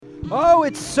Oh,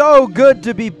 it's so good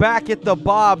to be back at the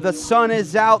Bob. The sun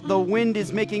is out, the wind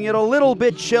is making it a little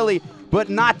bit chilly, but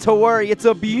not to worry. It's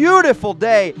a beautiful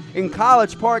day in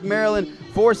College Park, Maryland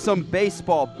for some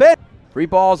baseball. 3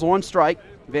 balls, 1 strike.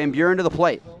 Van Buren to the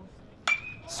plate.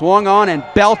 Swung on and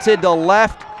belted to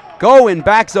left. Going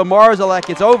back Zamarzalek.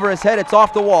 It's over his head. It's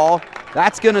off the wall.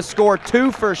 That's going to score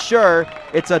 2 for sure.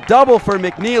 It's a double for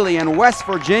McNeely, and West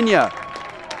Virginia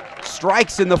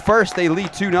strikes in the first. They lead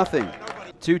 2-0.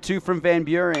 2-2 from Van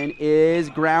Buren is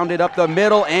grounded up the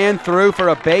middle and through for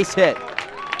a base hit.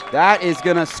 That is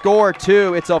going to score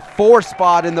 2. It's a 4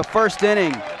 spot in the first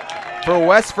inning for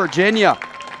West Virginia.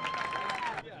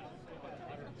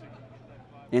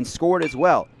 And scored as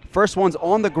well. First one's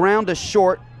on the ground to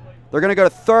short. They're going to go to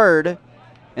third,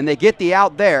 and they get the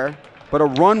out there, but a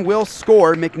run will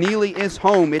score. McNeely is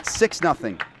home. It's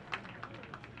 6-0.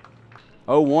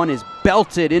 0-1 is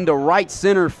belted into right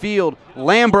center field.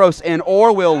 Lambros and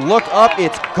Orwell look up.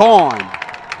 It's gone.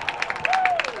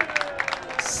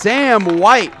 Sam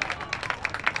White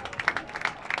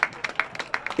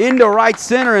into right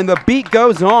center, and the beat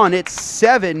goes on. It's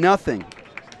 7-0.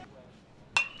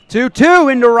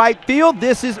 2-2 into right field.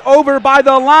 This is over by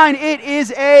the line. It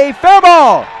is a fair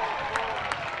ball.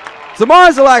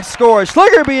 Zamarzalek scores.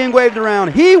 Schliger being waved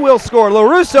around. He will score.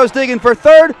 LaRusso's digging for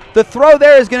third. The throw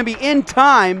there is going to be in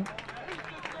time.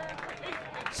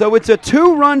 So it's a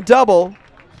 2-run double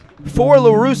for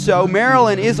LaRusso.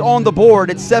 Maryland is on the board.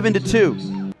 It's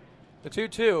 7-2. The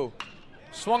 2-2.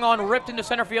 Swung on, ripped into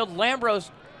center field.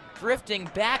 Lambros drifting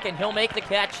back, and he'll make the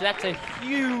catch. That's a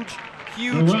huge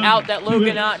out that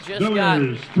Loganot just got.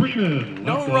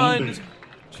 No runs,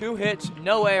 2 hits,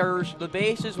 no errors. The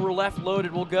bases were left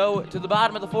loaded. We'll go to the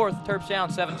bottom of the 4th. Terps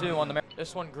down 7-2 on the.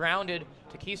 This one grounded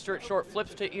to Keister at short,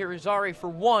 flips to Irizarry for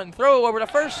 1. Throw over to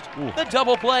first. Ooh. The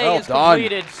double play is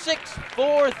completed.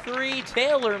 6-4-3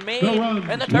 Taylor made,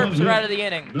 and the Terps are out of the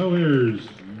inning. No errors.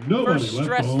 First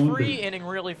stress-free inning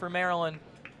really for Maryland.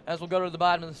 As we'll go to the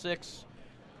bottom of the 6th.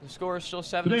 The score is still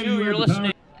 7-2. You're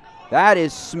listening. That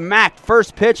is smacked.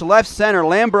 First pitch, left center.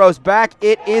 Lambros back.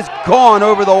 It is gone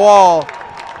over the wall.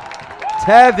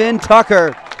 Tevin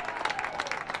Tucker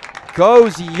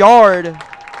goes yard,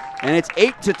 and it's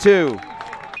 8-2.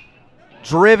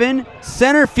 Driven,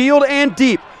 center field and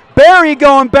deep. Barry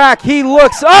going back. He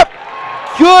looks up.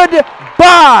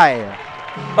 Goodbye.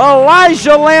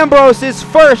 Elijah Lambros is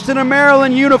first in a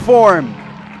Maryland uniform.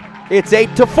 It's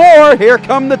 8-4. Here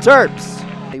come the Terps.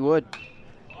 He would.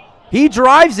 He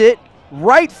drives it,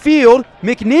 right field.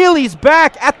 McNeely's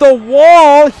back at the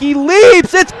wall. He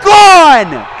leaps. It's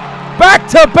gone!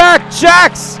 Back-to-back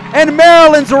jacks, and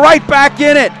Maryland's right back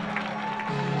in it.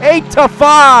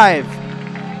 8-5.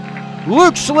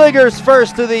 Luke Schliger's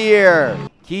first of the year.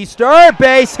 Keister,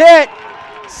 base hit.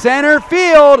 Center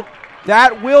field.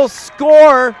 That will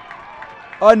score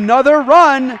another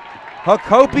run.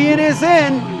 Hakopian is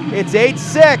in. It's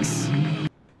 8-6.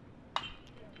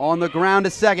 On the ground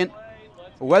to second.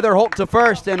 Weatherholt to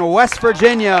first, and West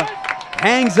Virginia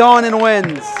hangs on and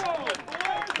wins.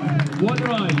 1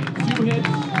 run, 2 hits,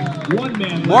 1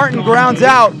 man. Martin grounds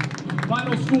out.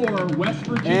 Final score, West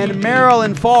Virginia. And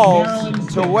Maryland falls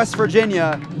to West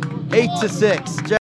Virginia 8-6.